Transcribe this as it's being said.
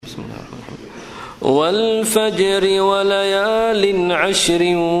والفجر وليال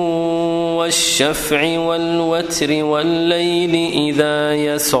عشر والشفع والوتر والليل إذا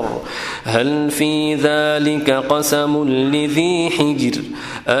يسر هل في ذلك قسم لذي حجر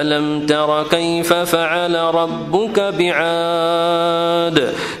ألم تر كيف فعل ربك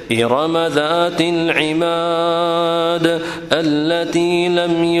بعاد إرم ذات العماد التي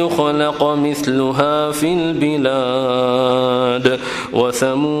لم يخلق مثلها في البلاد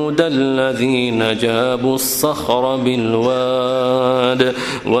وثمود الذين جابوا الصخر بالواد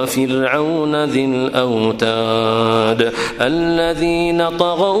وفرعون ذي الأوتاد الذين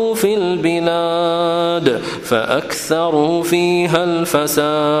طغوا في البلاد فأكثروا فيها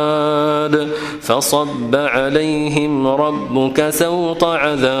الفساد فصب عليهم ربك سوط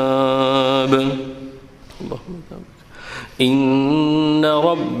عذاب إن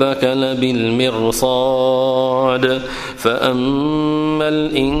ربك لبالمرصاد فأما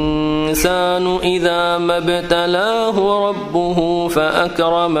الإنسان إذا ما ابتلاه ربه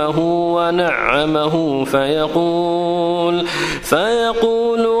فأكرمه ونعمه فيقول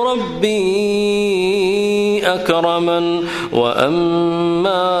ربي أكرمن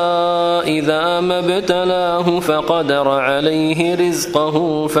وأما إذا ما ابتلاه فقدر عليه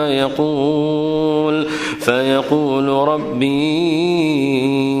رزقه فيقول ربي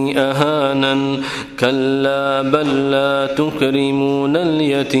أهانن كلا بل لا تكرمون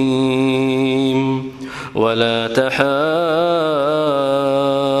اليتيم ولا تحاضون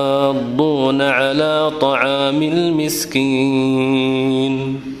على طعام المسكين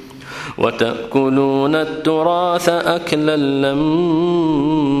وتأكلون التراث أكلا لما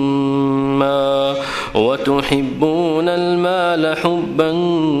وتحبون المال حبا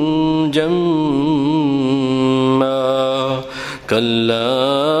جما كلا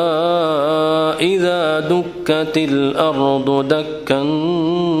إذا دكت الأرض دكا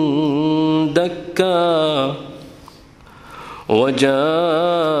دكا وجاء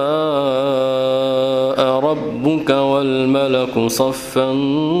ربك والملك صفا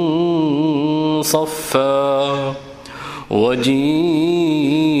صفا وجيء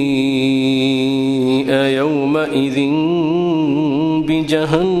يومئذ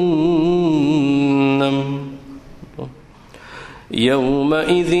بجهنم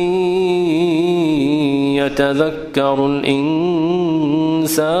يومئذ يتذكر الإنسان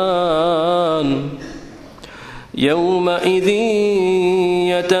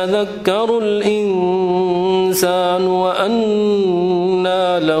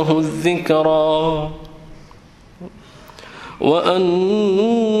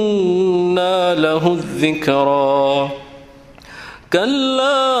وأنى له الذكرى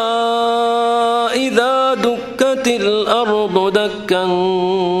كلا إذا دكت الأرض دكا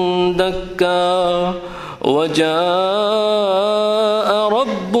دكا وجاء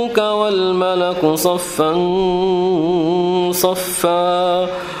ربك والملك صفا صفا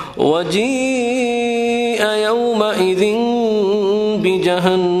وجيء يومئذ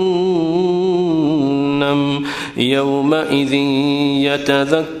بجهنم يومئذ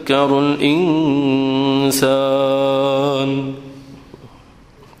يتذكر الإنسان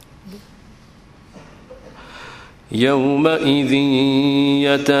يومئذ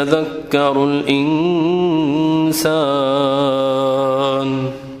يتذكر الإنسان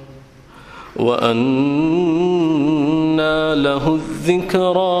وأنى له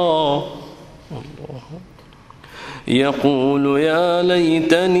الذكرى يقول يا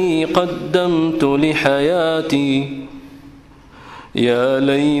ليتني قدمت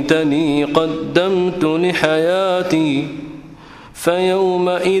لحياتي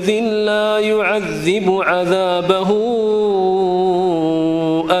فيومئذ لا يعذب عذابه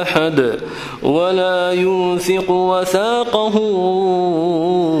أحد ولا يوثق وثاقه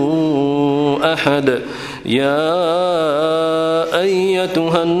أحد يا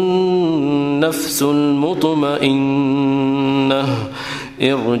أيتها النفس المطمئنة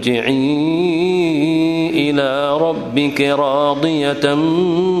ارجعي إلى ربك راضية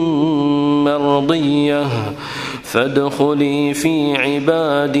مرضية فادخلي في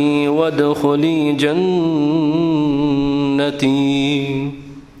عبادي وادخلي جنتي